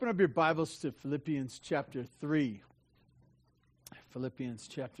up your Bibles to Philippians chapter 3. Philippians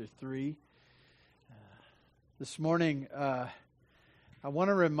chapter 3. This morning, I want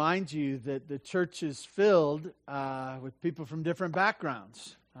to remind you that the church is filled with people from different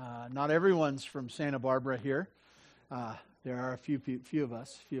backgrounds. Not everyone's from Santa Barbara here. There are a few of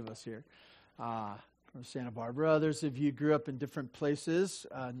us here from Santa Barbara. Others of you grew up in different places,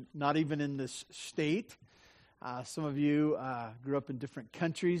 not even in this state. Some of you grew up in different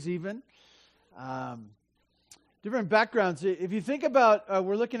countries even. Different backgrounds. If you think about,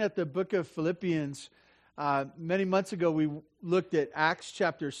 we're looking at the book of Philippians. Many months ago we looked at Acts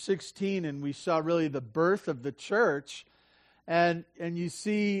chapter 16 and we saw really the birth of the church. And you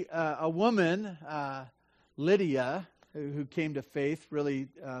see a woman, Lydia, who came to faith, really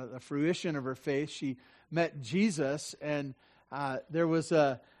the fruition of her faith. She met Jesus, and there was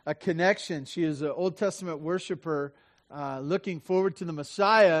a connection. She is an Old Testament worshiper looking forward to the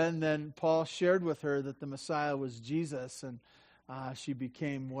Messiah, and then Paul shared with her that the Messiah was Jesus, and she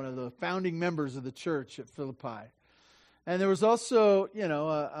became one of the founding members of the church at Philippi. And there was also,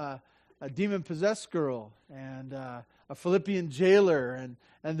 a demon-possessed girl and a Philippian jailer,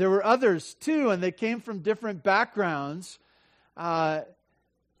 and there were others too, and they came from different backgrounds.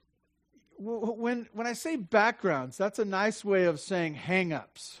 When I say backgrounds, that's a nice way of saying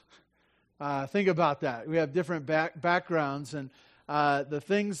hang-ups. Think about that. We have different backgrounds, and the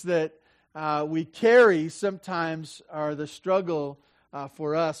things that we carry sometimes are the struggle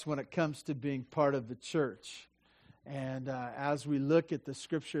for us when it comes to being part of the church. And as we look at the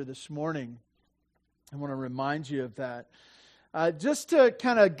scripture this morning, I want to remind you of that. Just to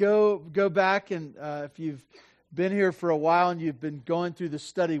kind of go back, and if you've been here for a while and you've been going through the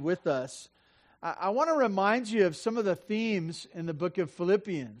study with us, I want to remind you of some of the themes in the book of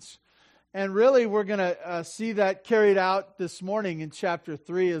Philippians. And really, we're going to see that carried out this morning in chapter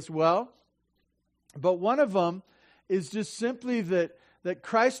 3 as well. But one of them is just simply that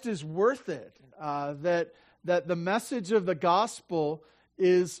Christ is worth it, that the message of the gospel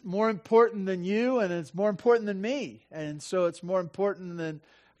is more important than you, and it's more important than me. And so it's more important than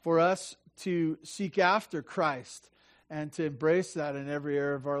for us to seek after Christ and to embrace that in every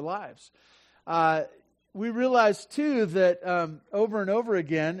area of our lives. We realize, too, that over and over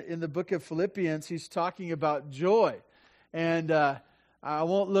again in the book of Philippians, he's talking about joy. And I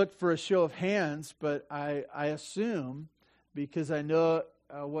won't look for a show of hands, but I assume, because I know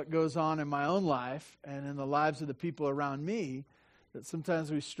what goes on in my own life and in the lives of the people around me, that sometimes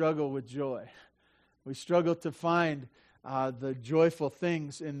we struggle with joy. We struggle to find the joyful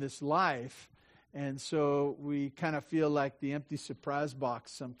things in this life, and so we kind of feel like the empty surprise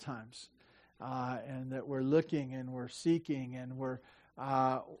box sometimes. And that we're looking and we're seeking and we're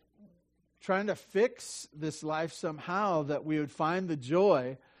trying to fix this life somehow, that we would find the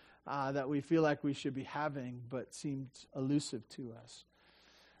joy that we feel like we should be having but seems elusive to us.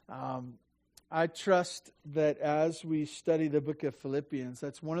 I trust that as we study the book of Philippians,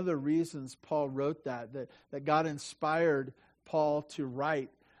 that's one of the reasons Paul wrote that God inspired Paul to write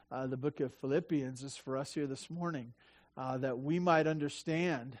the book of Philippians is for us here this morning. That we might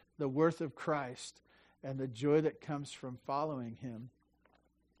understand the worth of Christ and the joy that comes from following Him.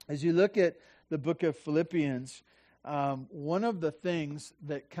 As you look at the book of Philippians, one of the things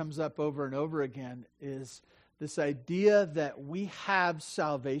that comes up over and over again is this idea that we have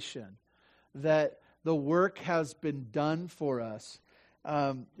salvation, that the work has been done for us.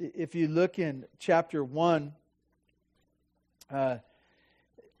 If you look in chapter 1,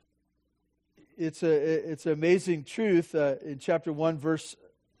 it's an amazing truth. In chapter 1, verse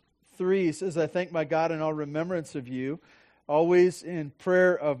 3, it says, "I thank my God in all remembrance of you, always in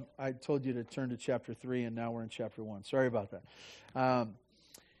prayer of..." I told you to turn to chapter 3, and now we're in chapter 1. Sorry about that.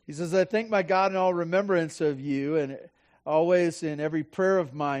 He says, "I thank my God in all remembrance of you, and always in every prayer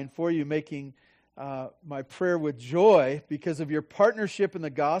of mine for you, making my prayer with joy because of your partnership in the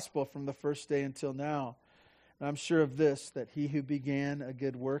gospel from the first day until now. And I'm sure of this, that he who began a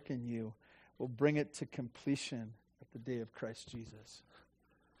good work in you will bring it to completion at the day of Christ Jesus."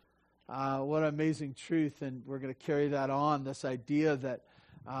 What an amazing truth, and we're going to carry that on, this idea that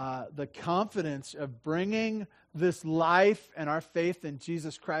the confidence of bringing this life and our faith in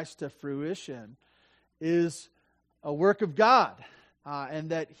Jesus Christ to fruition is a work of God,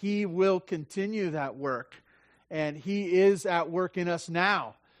 and that He will continue that work, and He is at work in us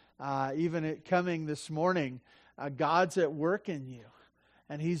now. Even coming this morning, God's at work in you.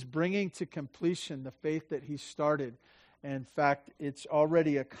 And He's bringing to completion the faith that He started. In fact, it's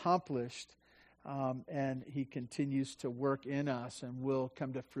already accomplished, and He continues to work in us and will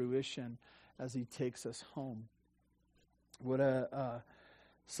come to fruition as He takes us home. What a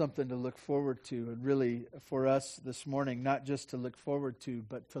something to look forward to, and really for us this morning, not just to look forward to,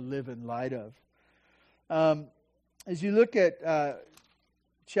 but to live in light of. As you look at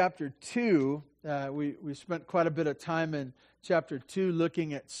chapter 2, we spent quite a bit of time in chapter 2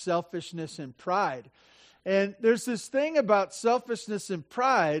 looking at selfishness and pride. And there's this thing about selfishness and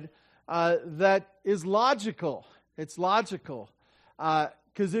pride that is logical. It's logical.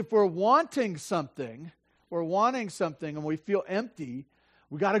 Because if we're wanting something and we feel empty,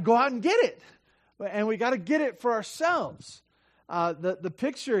 we got to go out and get it. And we got to get it for ourselves. The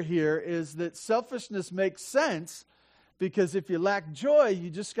picture here is that selfishness makes sense because if you lack joy,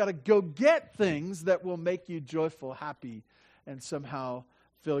 you just got to go get things that will make you joyful, happy, and somehow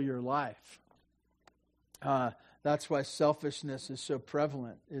fill your life. That's why selfishness is so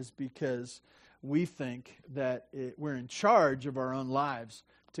prevalent, is because we think that we're in charge of our own lives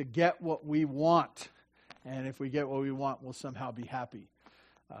to get what we want. And if we get what we want, we'll somehow be happy.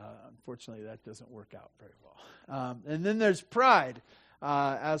 Unfortunately, that doesn't work out very well. And then there's pride.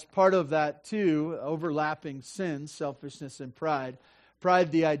 As part of that too, overlapping sins, selfishness and pride.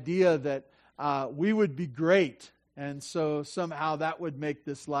 Pride, the idea that we would be great, and so somehow that would make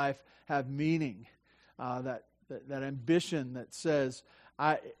this life have meaning. That ambition that says,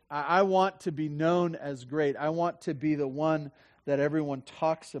 I want to be known as great. I want to be the one that everyone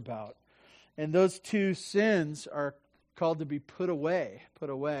talks about. And those two sins are called to be put away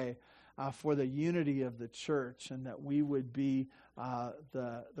for the unity of the church, and that we would be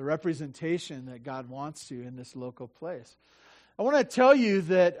the representation that God wants to in this local place. I want to tell you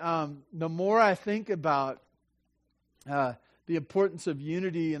that the more I think about the importance of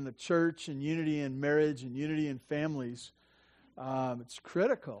unity in the church and unity in marriage and unity in families, it's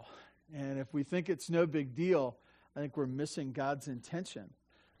critical. And if we think it's no big deal, I think we're missing God's intention,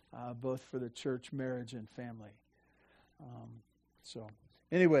 both for the church, marriage, and family.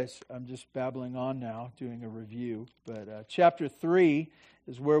 Anyways, I'm just babbling on now, doing a review. But chapter 3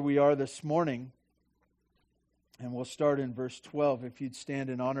 is where we are this morning. And we'll start in verse 12. If you'd stand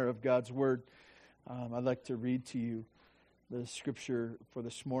in honor of God's word, I'd like to read to you the scripture for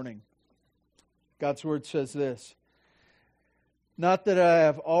this morning. God's word says this: "Not that I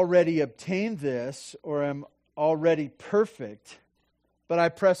have already obtained this or am already perfect, but I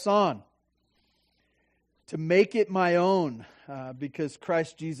press on to make it my own, because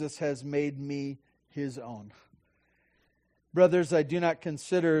Christ Jesus has made me his own. Brothers, I do not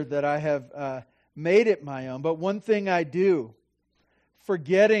consider that I have made it my own, but one thing I do,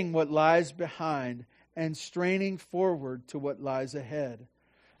 forgetting what lies behind and straining forward to what lies ahead.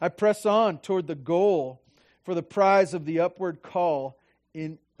 I press on toward the goal for the prize of the upward call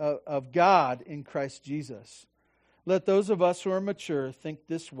of God in Christ Jesus. Let those of us who are mature think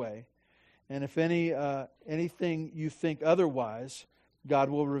this way. And if anything you think otherwise, God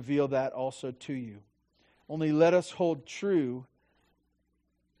will reveal that also to you. Only let us hold true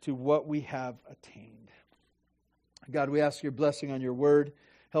to what we have attained." God, we ask your blessing on your word.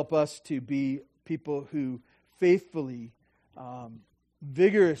 Help us to be people who faithfully,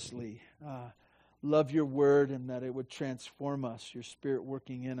 vigorously love your word, and that it would transform us, your Spirit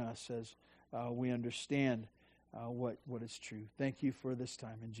working in us as we understand what is true. Thank you for this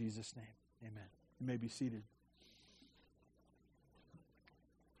time. In Jesus' name, amen. You may be seated.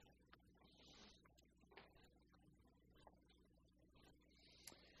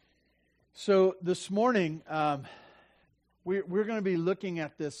 So this morning, we're going to be looking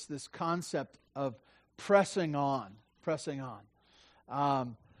at this concept of pressing on.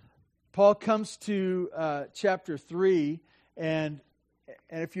 Paul comes to chapter 3, and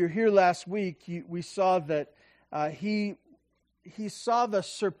if you're here last week, we saw that he saw the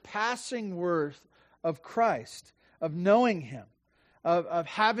surpassing worth of Christ, of knowing him, of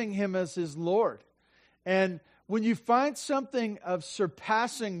having him as his Lord. And when you find something of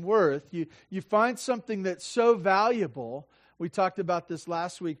surpassing worth, you find something that's so valuable. We talked about this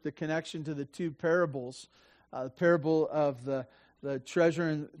last week, the connection to the two parables, the parable of the treasure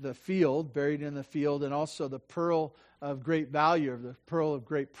in the field, buried in the field, and also the pearl of great value, or the pearl of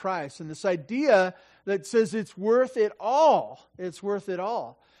great price. And this idea that says it's worth it all. It's worth it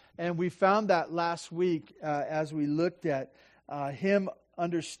all. And we found that last week as we looked at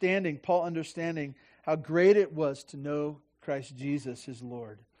Paul understanding how great it was to know Christ Jesus, his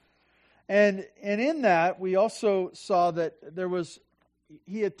Lord. And in that, we also saw that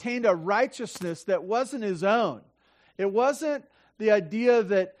he attained a righteousness that wasn't his own. It wasn't the idea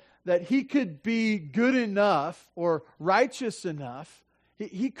that he could be good enough or righteous enough.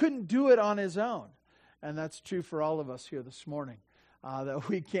 He couldn't do it on his own. And that's true for all of us here this morning. that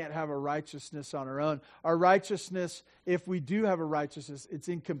we can't have a righteousness on our own. Our righteousness, if we do have a righteousness, it's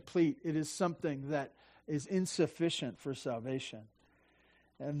incomplete. It is something that is insufficient for salvation.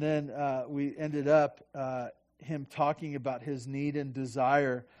 And then we ended up him talking about his need and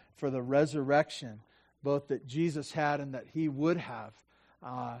desire for the resurrection, both that Jesus had and that he would have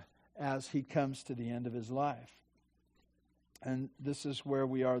as he comes to the end of his life. And this is where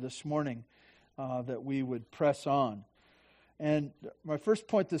we are this morning, that we would press on. And my first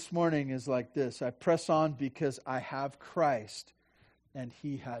point this morning is like this: I press on because I have Christ and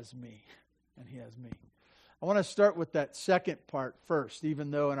he has me. And he has me. I want to start with that second part first, even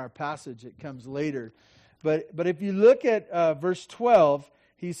though in our passage it comes later. But if you look at verse 12,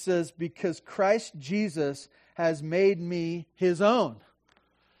 he says, because Christ Jesus has made me his own.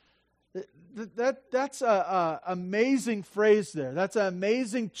 That's an amazing phrase there. That's an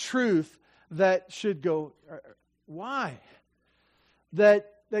amazing truth that should go, why?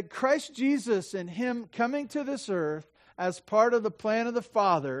 That Christ Jesus and him coming to this earth as part of the plan of the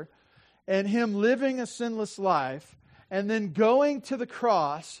Father, and him living a sinless life, and then going to the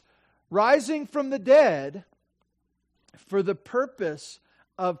cross, rising from the dead, for the purpose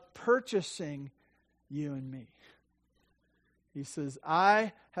of purchasing you and me. He says,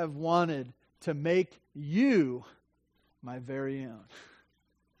 I have wanted to make you my very own.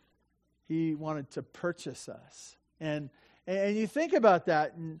 He wanted to purchase us. And you think about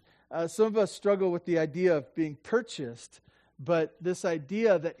that, and some of us struggle with the idea of being purchased, but this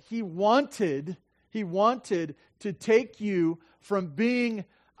idea that he wanted to take you from being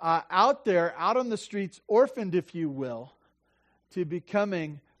out there, out on the streets, orphaned, if you will, to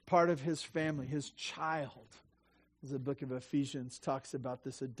becoming part of his family, his child. As the book of Ephesians talks about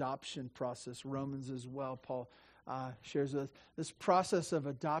this adoption process, Romans as well, Paul shares with us this process of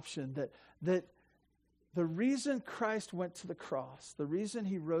adoption, that the reason Christ went to the cross, the reason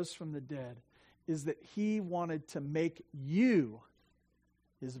he rose from the dead, is that he wanted to make you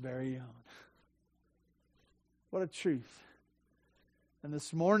his very own. What a truth. And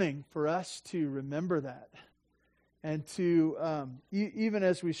this morning, for us to remember that, and to, even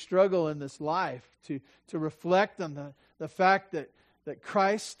as we struggle in this life, to reflect on the fact that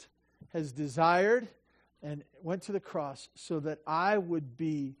Christ has desired and went to the cross so that I would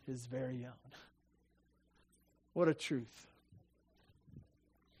be his very own. What a truth.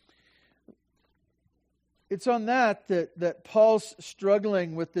 It's on that Paul's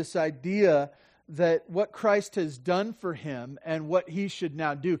struggling with this idea that what Christ has done for him and what he should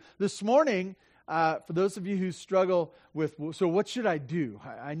now do. This morning, for those of you who struggle with, so what should I do?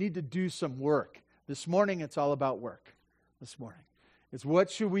 I need to do some work. This morning, it's all about work. This morning. It's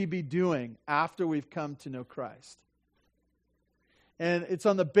what should we be doing after we've come to know Christ? And it's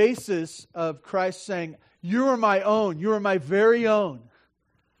on the basis of Christ saying, you are my own. You are my very own.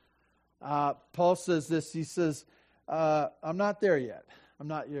 Paul says this. He says, I'm not there yet. I'm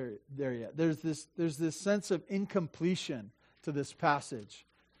not there yet. There's this sense of incompletion to this passage.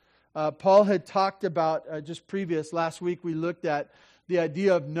 Paul had talked about, last week we looked at the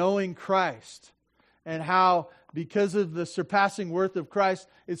idea of knowing Christ and how because of the surpassing worth of Christ,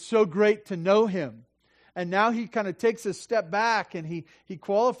 it's so great to know him. And now he kind of takes a step back and he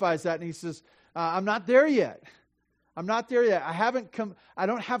qualifies that and he says, I'm not there yet. I'm not there yet. I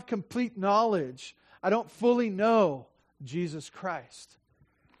don't have complete knowledge. I don't fully know Jesus Christ.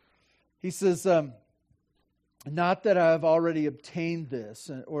 He says, not that I have already obtained this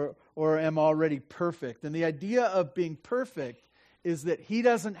or am already perfect. And the idea of being perfect is that he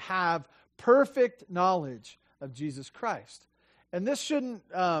doesn't have perfect knowledge of Jesus Christ. And this shouldn't,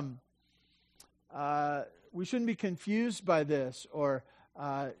 we shouldn't be confused by this or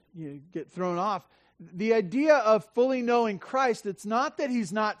get thrown off. The idea of fully knowing Christ, it's not that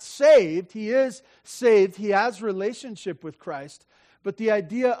he's not saved. He is saved. He has relationship with Christ. But the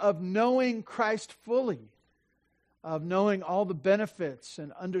idea of knowing Christ fully, of knowing all the benefits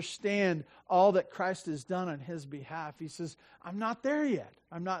and understand all that Christ has done on his behalf. He says, I'm not there yet.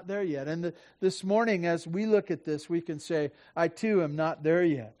 I'm not there yet. And this morning, as we look at this, we can say, I too am not there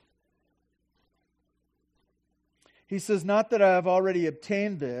yet. He says, not that I have already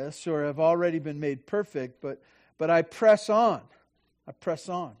obtained this or have already been made perfect, but I press on. I press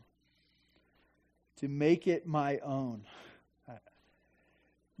on to make it my own.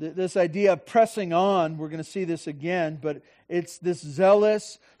 This idea of pressing on, we're going to see this again, but it's this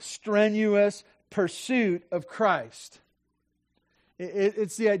zealous, strenuous pursuit of Christ.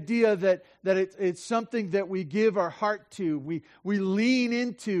 It's the idea that it's something that we give our heart to, we lean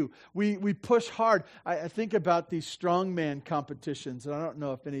into, we push hard. I think about these strongman competitions, and I don't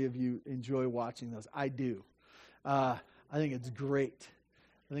know if any of you enjoy watching those. I do. I think it's great.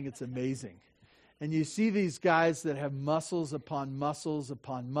 I think it's amazing. And you see these guys that have muscles upon muscles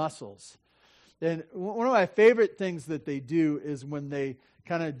upon muscles. And one of my favorite things that they do is when they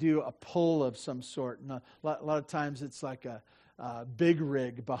kind of do a pull of some sort. And a lot of times it's like a big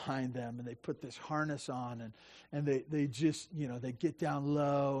rig behind them, and they put this harness on, and they just, they get down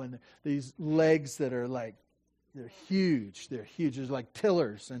low, and these legs that are like, they're huge. There's like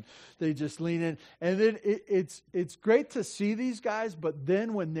pillars, and they just lean in. And then it's great to see these guys, but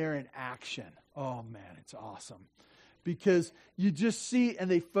then when they're in action, oh man, it's awesome. Because you just see, and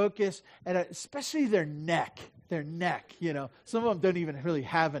they focus, and especially their neck. Some of them don't even really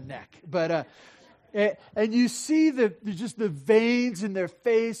have a neck. But and you see just the veins in their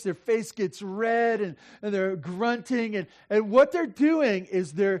face gets red, and they're grunting, and what they're doing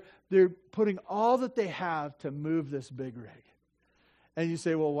is they're putting all that they have to move this big rig. And you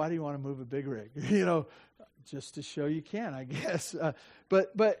say, well, why do you want to move a big rig? Just to show you can, I guess.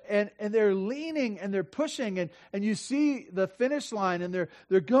 But they're leaning and they're pushing, and you see the finish line, and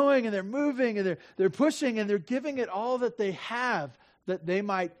they're going and they're moving and they're pushing, and they're giving it all that they have that they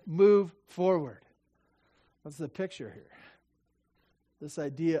might move forward. What's the picture here? This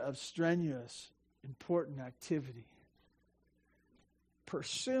idea of strenuous, important activity.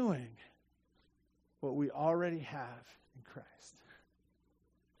 Pursuing what we already have in Christ.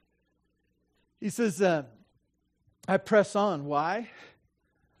 He says, I press on. Why?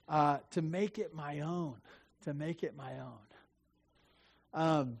 To make it my own. To make it my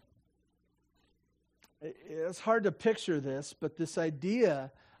own. It's hard to picture this, but this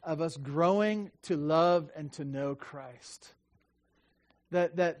idea of us growing to love and to know Christ.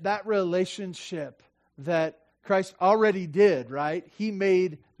 That relationship that Christ already did, right? He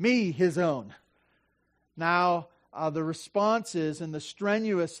made me his own. Now, the response is, and the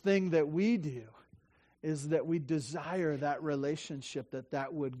strenuous thing that we do, is that we desire that relationship,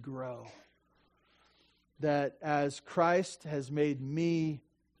 that would grow. That as Christ has made me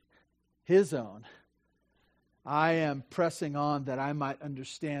his own, I am pressing on that I might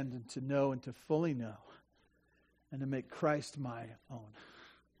understand and to know and to fully know and to make Christ my own.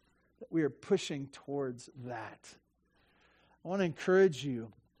 That we are pushing towards that. I want to encourage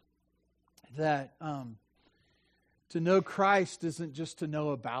you that to know Christ isn't just to know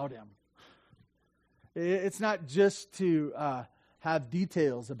about him. It's not just to have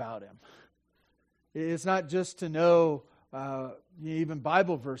details about him. It's not just to know even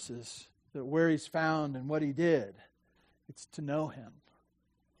Bible verses, that where he's found and what he did. It's to know him.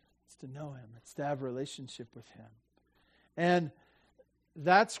 It's to know him. It's to have a relationship with him. And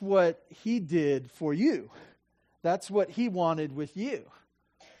that's what he did for you. That's what he wanted with you.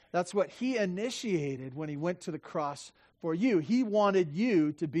 That's what he initiated when he went to the cross for you. He wanted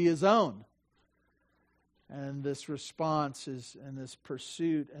you to be his own. And this response is, and this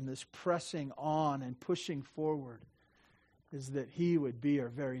pursuit and this pressing on and pushing forward is that he would be our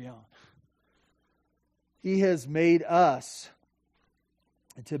very own. He has made us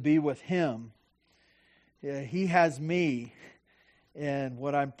to be with him. He has me. And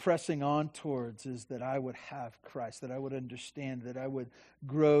what I'm pressing on towards is that I would have Christ, that I would understand, that I would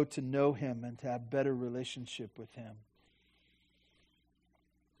grow to know him and to have better relationship with him.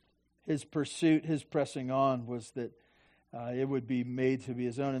 His pursuit, his pressing on was that it would be made to be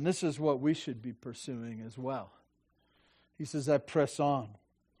his own. And this is what we should be pursuing as well. He says, I press on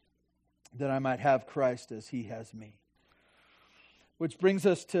that I might have Christ as he has me. Which brings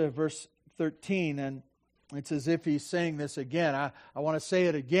us to verse 13, and it's as if he's saying this again. I want to say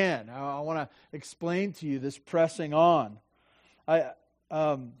it again. I want to explain to you this pressing on.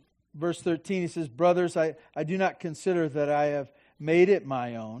 Verse 13, he says, brothers, I do not consider that I have made it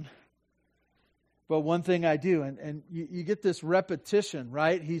my own, but one thing I do. And you get this repetition,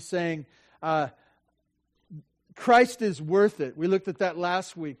 right? He's saying, Christ is worth it. We looked at that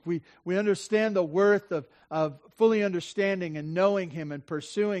last week. We understand the worth of fully understanding and knowing him and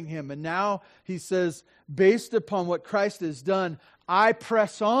pursuing him. And now he says, based upon what Christ has done, I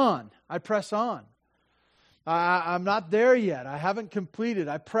press on. I press on. I'm not there yet. I haven't completed.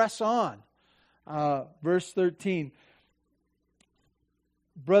 I press on. Verse 13.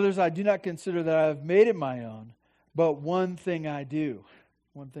 Brothers, I do not consider that I have made it my own, but one thing I do.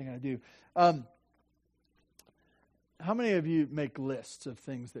 One thing I do. How many of you make lists of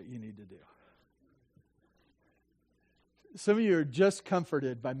things that you need to do? Some of you are just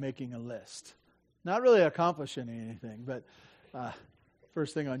comforted by making a list. Not really accomplishing anything, but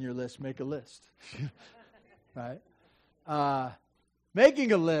first thing on your list, make a list. Right?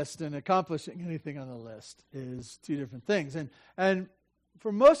 Making a list and accomplishing anything on the list is two different things. And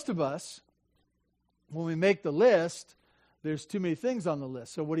for most of us, when we make the list, there's too many things on the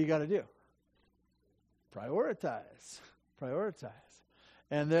list. So what do you got to do? Prioritize.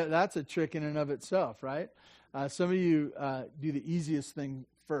 And that's a trick in and of itself, right? Some of you do the easiest thing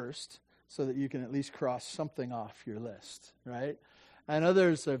first so that you can at least cross something off your list, right? And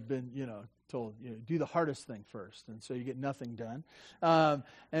others have been, told, do the hardest thing first, and so you get nothing done.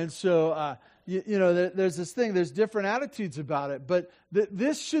 There's this thing, there's different attitudes about it, but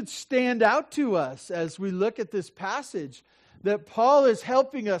this should stand out to us as we look at this passage, that Paul is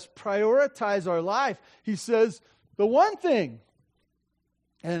helping us prioritize our life. He says, the one thing,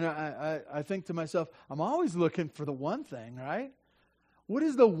 and I think to myself, I'm always looking for the one thing, right? What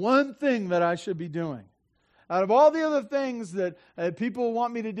is the one thing that I should be doing? Out of all the other things that people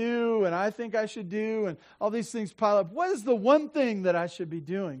want me to do and I think I should do, and all these things pile up, what is the one thing that I should be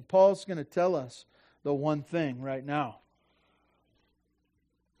doing? Paul's going to tell us the one thing right now.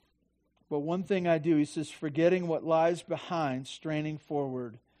 But one thing I do, he says, forgetting what lies behind, straining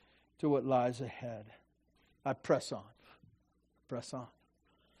forward to what lies ahead. I press on. Press on.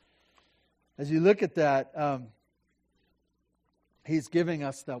 As you look at that, he's giving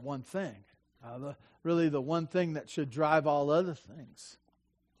us that one thing. Really the one thing that should drive all other things.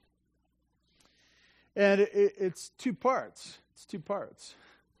 And it's two parts. It's two parts.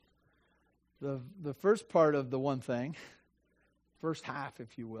 The first part of the one thing, first half,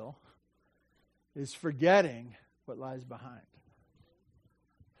 if you will, is forgetting what lies behind.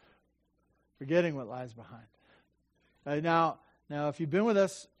 Forgetting what lies behind. Now, if you've been with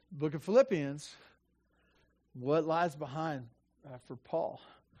us, book of Philippians, what lies behind for Paul?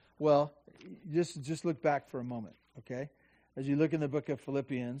 Well, just look back for a moment, okay? As you look in the book of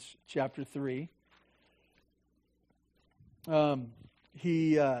Philippians, chapter 3,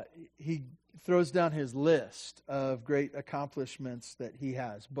 he throws down his list of great accomplishments that he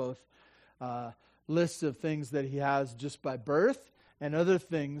has, both lists of things that he has just by birth and other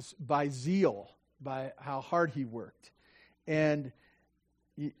things by zeal, by how hard he worked. And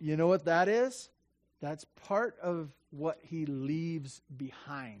you know what that is? That's part of what he leaves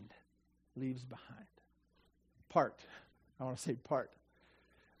behind. Leaves behind. Part. I want to say part.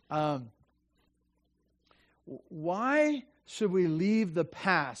 Why should we leave the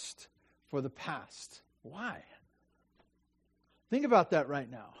past for the past? Why? Think about that right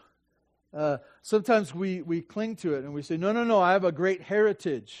now. Sometimes we cling to it and we say, no, I have a great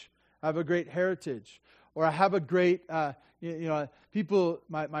heritage. Or I have a great, people,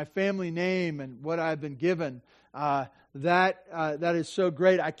 my family name and what I've been given, that is so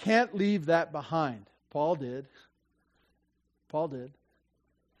great. I can't leave that behind. Paul did.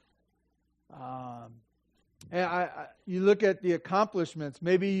 And you look at the accomplishments.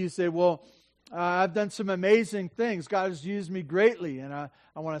 Maybe you say, well, I've done some amazing things. God has used me greatly. And I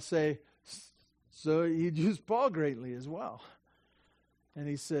want to say, so He used Paul greatly as well. And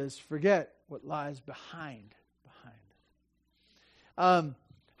he says, forget what lies behind.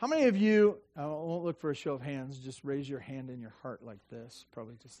 How many of you, I won't look for a show of hands, just raise your hand in your heart like this,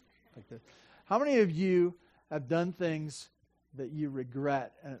 probably just like this. How many of you have done things that you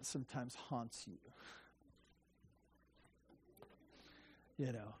regret and it sometimes haunts you?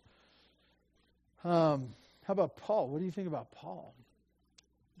 How about Paul? What do you think about Paul?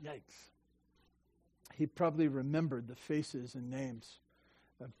 Yikes. He probably remembered the faces and names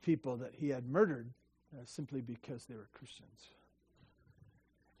of people that he had murdered simply because they were Christians.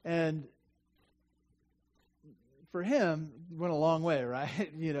 And for him, it went a long way, right?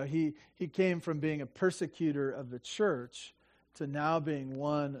 He came from being a persecutor of the church to now being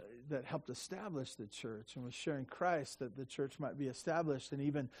one that helped establish the church and was sharing Christ that the church might be established, and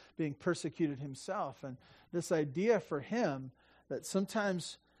even being persecuted himself. And this idea for him that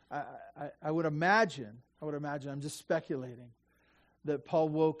sometimes I would imagine, I'm just speculating, that Paul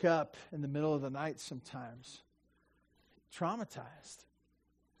woke up in the middle of the night sometimes, traumatized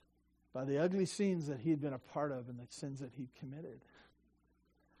by the ugly scenes that he had been a part of and the sins that he'd committed.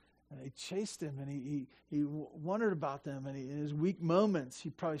 And they chased him, and he wondered about them, and in his weak moments, he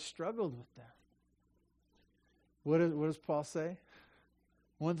probably struggled with them. What does Paul say?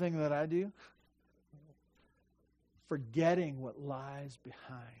 One thing that I do? Forgetting what lies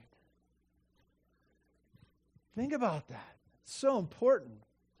behind. Think about that. It's so important.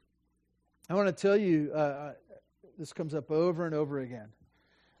 I want to tell you, this comes up over and over again.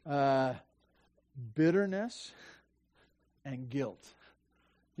 Bitterness and guilt.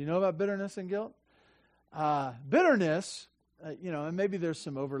 You know about bitterness and guilt? Bitterness, and maybe there's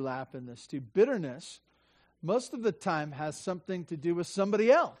some overlap in this too. Bitterness, most of the time, has something to do with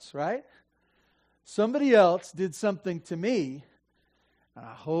somebody else, right? Somebody else did something to me, and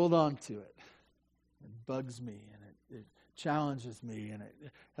I hold on to it. It bugs me, and it challenges me, and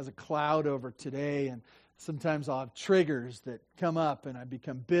it has a cloud over today, and sometimes I'll have triggers that come up and I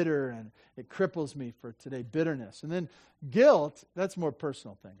become bitter and it cripples me for today, bitterness. And then guilt, that's a more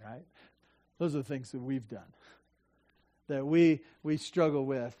personal thing, right? Those are the things that we've done, that we struggle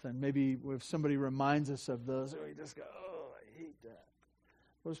with. And maybe if somebody reminds us of those, we just go, oh, I hate that.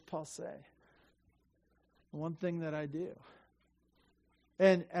 What does Paul say? One thing that I do.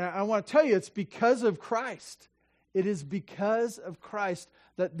 And I want to tell you, it's because of Christ. It is because of Christ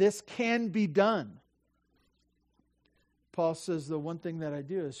that this can be done. Paul says the one thing that I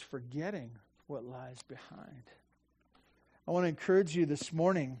do is forgetting what lies behind. I want to encourage you this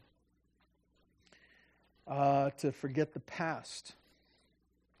morning to forget the past.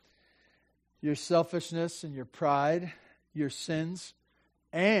 Your selfishness and your pride, your sins,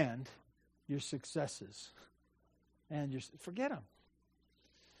 and your successes. Forget them.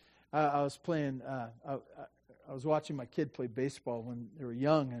 I was playing, I was watching my kid play baseball when they were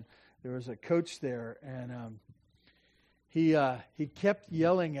young, and there was a coach there, and he kept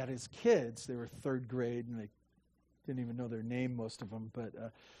yelling at his kids. They were third grade, and they didn't even know their name, most of them.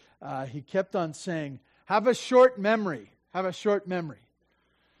 But he kept on saying, have a short memory. Have a short memory.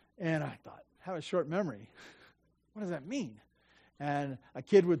 And I thought, have a short memory? What does that mean? And a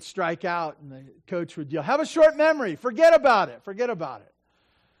kid would strike out, and the coach would yell, have a short memory. Forget about it. Forget about it.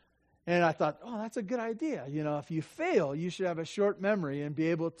 And I thought, oh, that's a good idea. You know, if you fail, you should have a short memory and be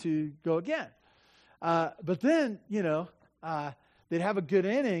able to go again. But then, they'd have a good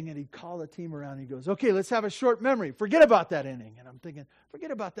inning, and he'd call the team around, and he goes, okay, let's have a short memory. Forget about that inning. And I'm thinking,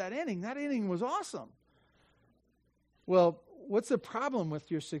 forget about that inning. That inning was awesome. Well, what's the problem with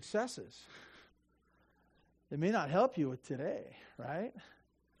your successes? They may not help you with today, right?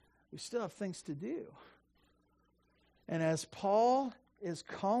 We still have things to do. And as Paul is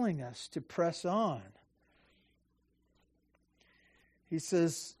calling us to press on, he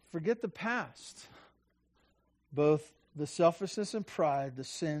says, forget the past, both the selfishness and pride, the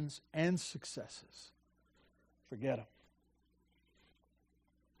sins and successes. Forget them.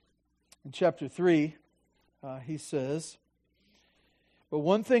 In chapter 3, he says, but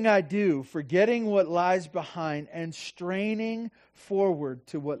one thing I do, forgetting what lies behind and straining forward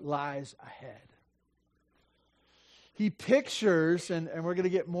to what lies ahead. He pictures, and we're going to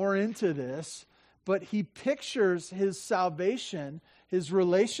get more into this, but he pictures his salvation, his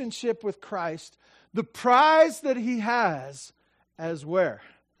relationship with Christ, the prize that he has as where?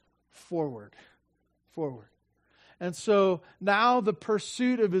 Forward. Forward. And so now the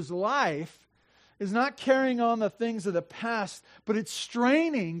pursuit of his life is not carrying on the things of the past, but it's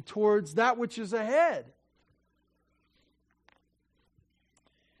straining towards that which is ahead.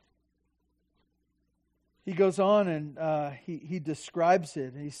 He goes on and he describes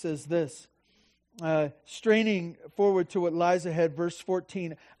it. And he says this, straining forward to what lies ahead, verse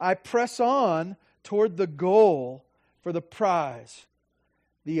 14, I press on toward the goal for the prize,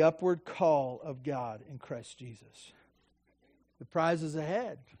 the upward call of God in Christ Jesus. The prize is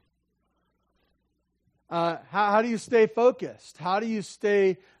ahead. How do you stay focused? How do you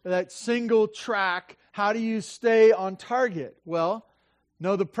stay that single track? How do you stay on target? Well,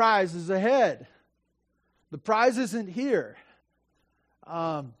 no, the prize is ahead. The prize isn't here.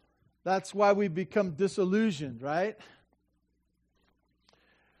 That's why we become disillusioned, right?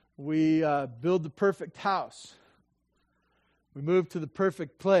 We build the perfect house. We move to the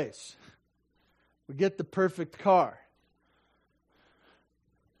perfect place. We get the perfect car.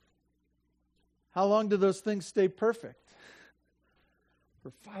 How long do those things stay perfect?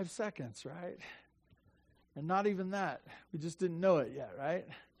 For 5 seconds, right? And not even that. We just didn't know it yet, right?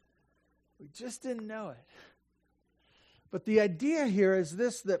 We just didn't know it. But the idea here is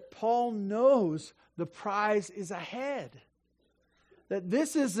this, that Paul knows the prize is ahead. That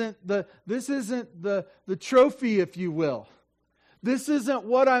this isn't the trophy, if you will. This isn't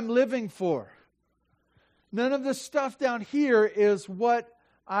what I'm living for. None of the stuff down here is what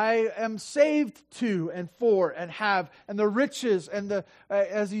I am saved to and for and have, and the riches and the,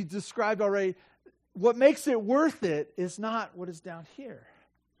 as he described already, what makes it worth it is not what is down here.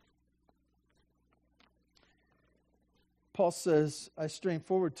 Paul says, I strain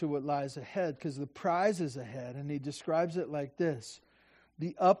forward to what lies ahead because the prize is ahead, and he describes it like this.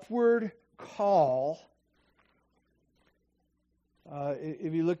 The upward call,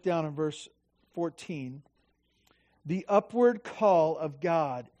 if you look down in verse 14, the upward call of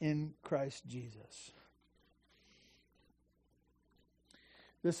God in Christ Jesus.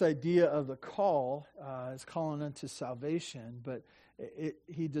 This idea of the call is calling unto salvation, but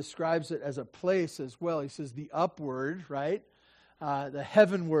he describes it as a place as well. He says the upward, right? The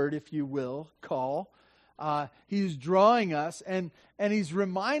heavenward, if you will, call. He's drawing us, and He's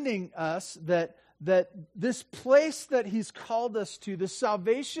reminding us that this place that He's called us to, the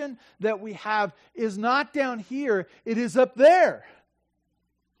salvation that we have, is not down here. It is up there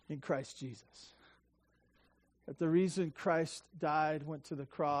in Christ Jesus. That the reason Christ died, went to the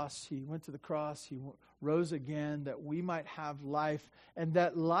cross, He rose again, that we might have life, and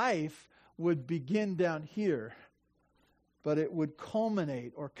that life would begin down here, but it would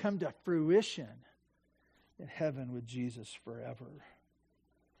culminate or come to fruition in heaven with Jesus forever.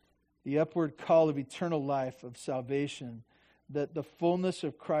 The upward call of eternal life, of salvation, that the fullness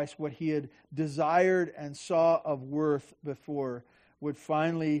of Christ, what He had desired and saw of worth before, would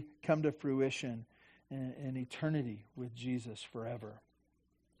finally come to fruition in eternity with Jesus forever.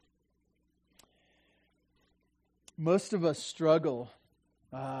 Most of us struggle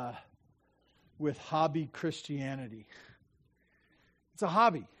with hobby Christianity. It's a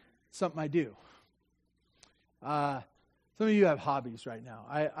hobby. It's something I do. Some of you have hobbies right now.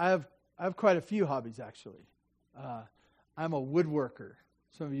 I have quite a few hobbies, actually. I'm a woodworker.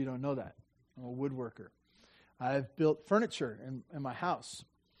 Some of you don't know that. I'm a woodworker. I've built furniture in my house.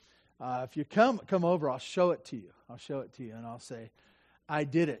 If you come over, I'll show it to you. And I'll say, I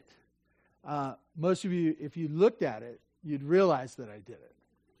did it. Most of you, if you looked at it, you'd realize that I did it.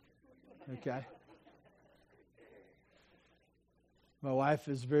 Okay? My wife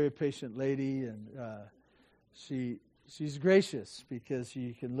is a very patient lady, and she's gracious, because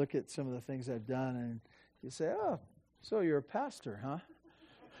you can look at some of the things I've done and you say, oh, so you're a pastor, huh?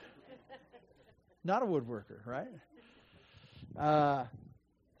 Not a woodworker, right?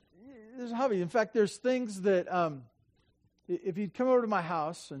 There's a hobby. In fact, there's things that, if you'd come over to my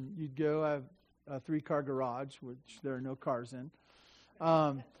house and you'd go, I have a 3-car garage, which there are no cars in.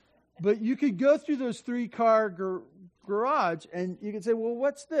 But you could go through those 3-car garage and you could say, well,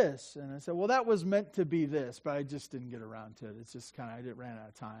 what's this? And I said, well, that was meant to be this, but I just didn't get around to it. It's just kind of, I ran out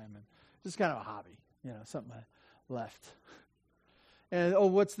of time, and just kind of a hobby, something I left. And, oh,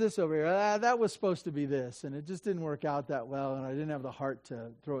 what's this over here? That was supposed to be this, and it just didn't work out that well, and I didn't have the heart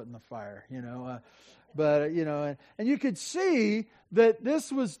to throw it in the fire, But, and you could see that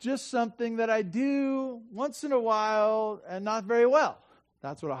this was just something that I do once in a while and not very well.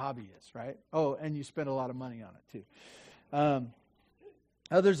 That's what a hobby is, right? Oh, and you spend a lot of money on it, too.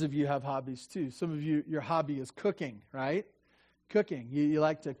 Others of you have hobbies, too. Some of you, your hobby is cooking, right? Cooking. You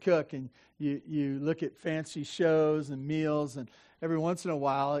like to cook, and you look at fancy shows and meals, and every once in a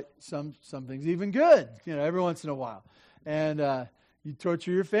while, some things even good, every once in a while. And you torture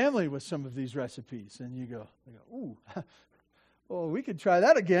your family with some of these recipes, and you go, ooh, well, we could try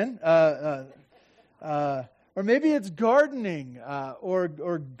that again. Or maybe it's gardening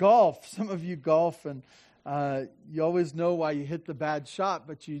or golf. Some of you golf, and you always know why you hit the bad shot,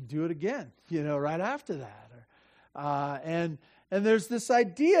 but you do it again, right after that. And there's this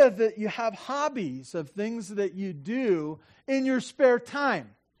idea that you have hobbies of things that you do in your spare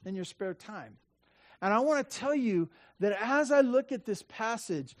time. And I want to tell you that as I look at this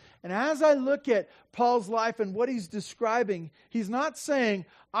passage, and as I look at Paul's life and what he's describing, he's not saying,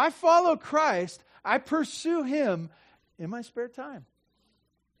 I follow Christ, I pursue Him in my spare time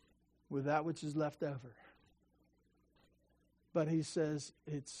with that which is left over. But he says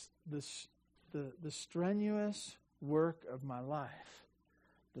it's the strenuous work of my life,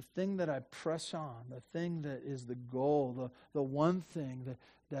 the thing that I press on, the thing that is the goal, the one thing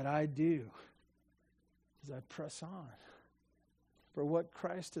that I do is I press on for what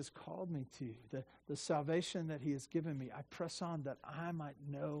Christ has called me to, the salvation that He has given me. I press on that I might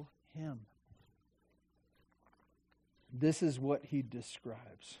know Him. This is what he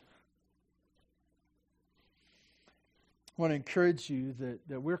describes. I want to encourage you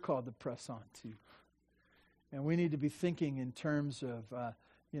that we're called to press on too. And we need to be thinking in terms of,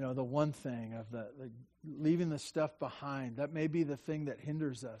 the one thing, of the leaving the stuff behind. That may be the thing that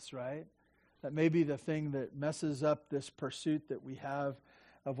hinders us, right? That may be the thing that messes up this pursuit that we have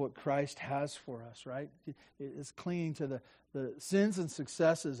of what Christ has for us, right? It's clinging to the sins and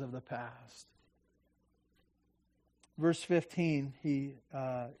successes of the past. Verse 15, he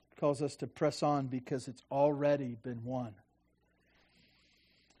calls us to press on because it's already been won.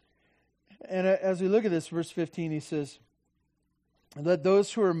 And as we look at this, verse 15, he says, let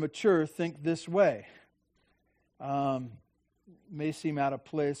those who are mature think this way. May seem out of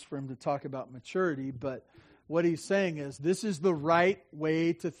place for him to talk about maturity, but what he's saying is this is the right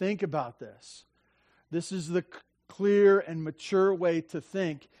way to think about this. This is the clear and mature way to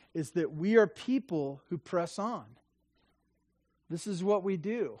think, is that we are people who press on. This is what we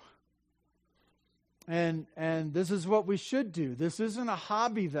do. And this is what we should do. This isn't a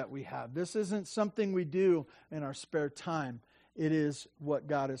hobby that we have. This isn't something we do in our spare time. It is what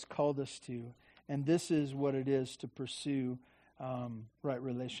God has called us to. And this is what it is to pursue right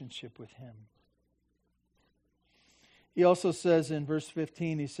relationship with Him. He also says in verse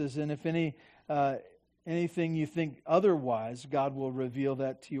 15, he says, and if anything you think otherwise, God will reveal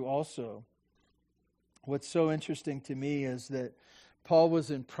that to you also. What's so interesting to me is that Paul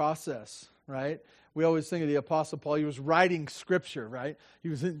was in process, right? We always think of the Apostle Paul. He was writing Scripture, right? He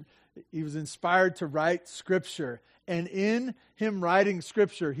was inspired to write Scripture. And in him writing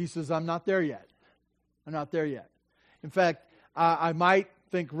Scripture, he says, I'm not there yet. I'm not there yet. In fact, I might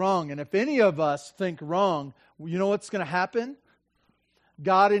think wrong. And if any of us think wrong, you know what's going to happen?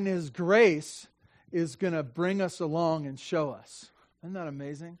 God in His grace is going to bring us along and show us. Isn't that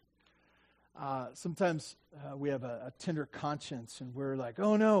amazing? Sometimes we have a tender conscience and we're like,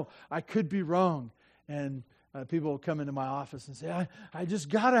 oh no, I could be wrong. And people will come into my office and say, I just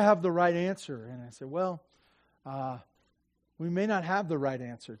got to have the right answer. And I say, well, we may not have the right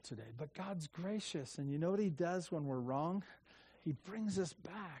answer today, but God's gracious. And you know what He does when we're wrong? He brings us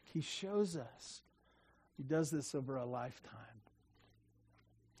back. He shows us. He does this over a lifetime.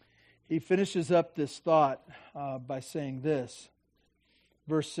 He finishes up this thought by saying this,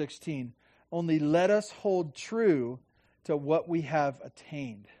 verse 16, only let us hold true to what we have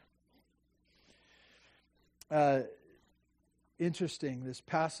attained. Interesting, this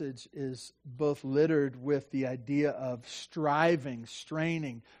passage is both littered with the idea of striving,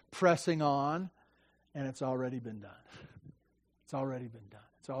 straining, pressing on, and it's already been done. It's already been done.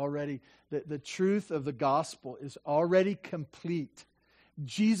 It's already, the truth of the gospel is already complete.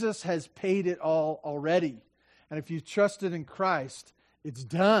 Jesus has paid it all already. And if you trusted in Christ, it's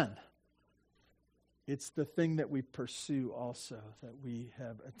done. It's the thing that we pursue also that we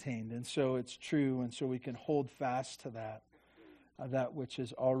have attained. And so it's true, and so we can hold fast to that which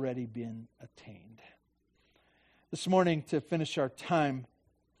has already been attained. This morning, to finish our time,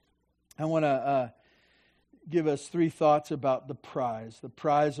 I want to give us 3 thoughts about the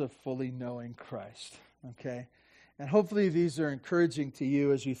prize of fully knowing Christ. Okay? And hopefully these are encouraging to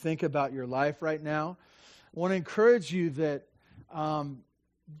you as you think about your life right now. I want to encourage you that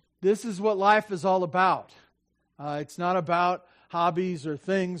this is what life is all about. It's not about hobbies or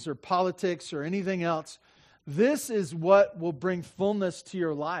things or politics or anything else. This is what will bring fullness to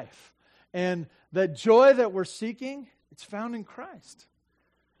your life. And that joy that we're seeking, it's found in Christ.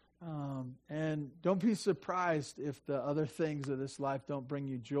 And don't be surprised if the other things of this life don't bring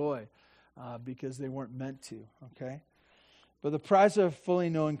you joy because they weren't meant to, okay? But the prize of fully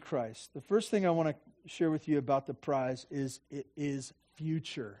knowing Christ. The first thing I want to share with you about the prize is it is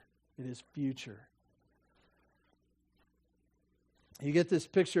future. It is future. You get this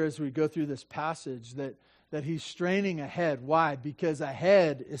picture as we go through this passage that he's straining ahead. Why? Because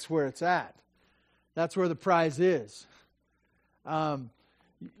ahead is where it's at. That's where the prize is.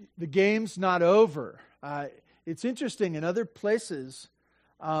 The game's not over. It's interesting. In other places,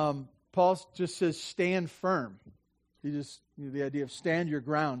 Paul just says, stand firm. The idea of stand your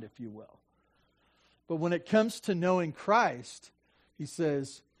ground, if you will. But when it comes to knowing Christ, he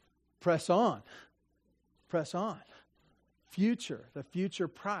says, press on. Press on. Future, the future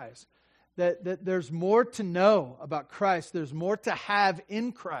prize. That there's more to know about Christ. There's more to have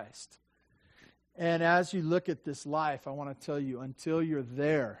in Christ. And as you look at this life, I want to tell you, until you're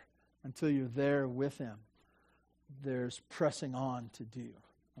there with Him, there's pressing on to do.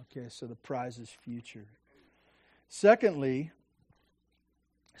 Okay, so the prize is future. Secondly,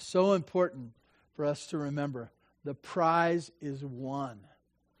 so important for us to remember, the prize is won.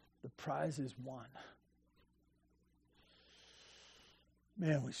 The prize is won.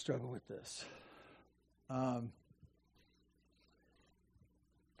 Man, we struggle with this.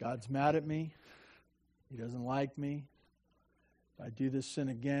 God's mad at me. He doesn't like me. If I do this sin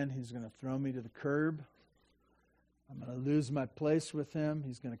again, He's going to throw me to the curb. I'm going to lose my place with Him.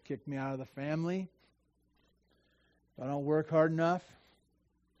 He's going to kick me out of the family. If I don't work hard enough,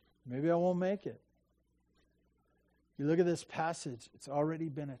 maybe I won't make it. You look at this passage, it's already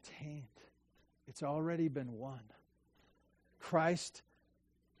been attained. It's already been won. Christ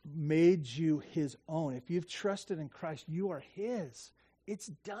made you His own. If you've trusted in Christ, you are His. It's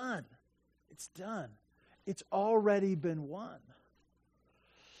done. It's done. It's already been won.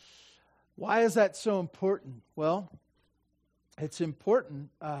 Why is that so important? Well, it's important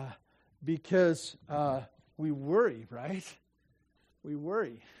because we worry, right? We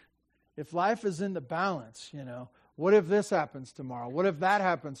worry. If life is in the balance, What if this happens tomorrow? What if that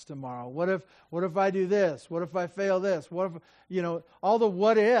happens tomorrow? What if I do this? What if I fail this? What if, all the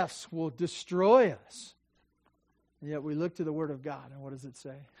what ifs will destroy us. And yet we look to the Word of God, and what does it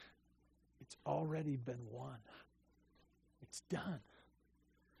say? It's already been won. It's done.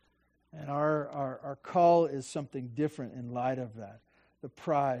 And our call is something different in light of that. The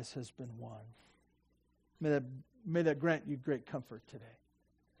prize has been won. May that grant you great comfort today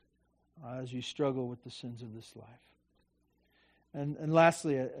as you struggle with the sins of this life. And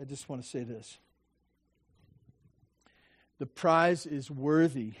lastly, I just want to say this. The prize is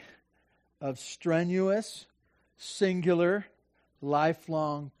worthy of strenuous, singular,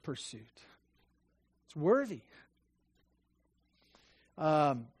 lifelong pursuit. It's worthy.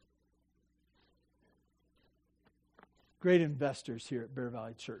 Great investors here at Bear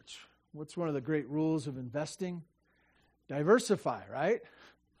Valley Church. What's one of the great rules of investing? Diversify, right?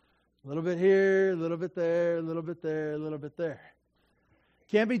 A little bit here, a little bit there, a little bit there, a little bit there.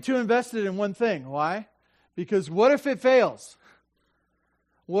 Can't be too invested in one thing. Why? Because what if it fails?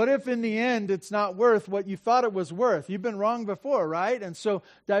 What if in the end it's not worth what you thought it was worth? You've been wrong before, right? And so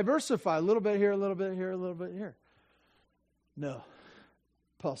diversify a little bit here, a little bit here, a little bit here. No.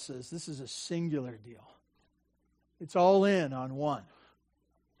 Paul says this is a singular deal. It's all in on one.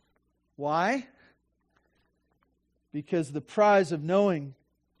 Why? Because the prize of knowing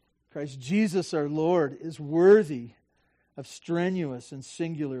Christ Jesus our Lord is worthy of strenuous and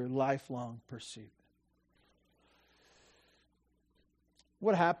singular lifelong pursuit.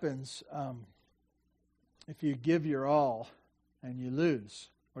 What happens if you give your all and you lose?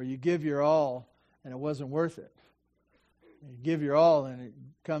 Or you give your all and it wasn't worth it? You give your all and it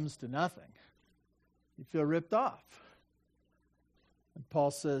comes to nothing. You feel ripped off. And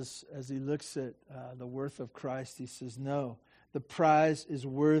Paul says, as he looks at the worth of Christ, he says, no, the prize is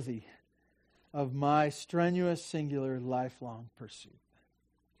worthy of my strenuous, singular, lifelong pursuit.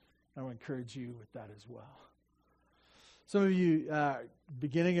 I want to encourage you with that as well. Some of you,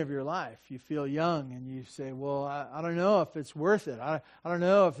 beginning of your life, you feel young and you say, well, I don't know if it's worth it. I don't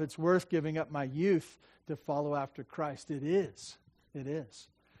know if it's worth giving up my youth to follow after Christ. It is. It is.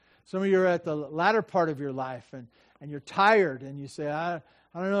 Some of you are at the latter part of your life and you're tired and you say, I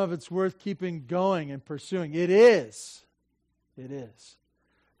don't know if it's worth keeping going and pursuing. It is. It is.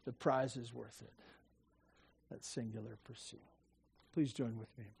 The prize is worth it. That singular pursuit. Please join with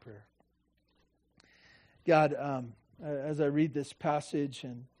me in prayer. God, as I read this passage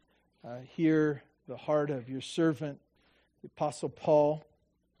and hear the heart of your servant, the Apostle Paul,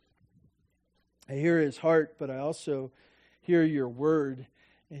 I hear his heart, but I also hear your word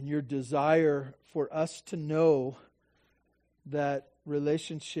and your desire for us to know that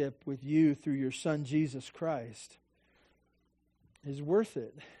relationship with you through your Son, Jesus Christ, is worth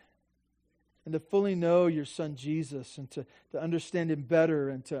it. And to fully know your Son, Jesus, and to understand Him better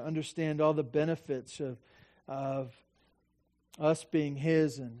and to understand all the benefits of us being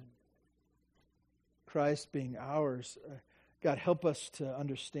His and Christ being ours. God, help us to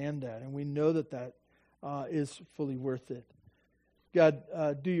understand that. And we know that is fully worth it. God,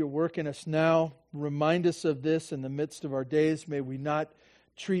 do your work in us now. Remind us of this in the midst of our days. May we not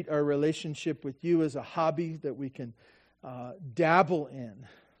treat our relationship with you as a hobby that we can dabble in,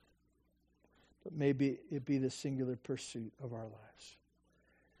 but maybe it be the singular pursuit of our lives.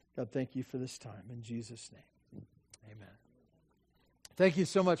 God, thank you for this time. In Jesus' name, amen. Thank you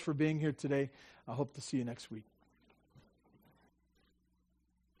so much for being here today. I hope to see you next week.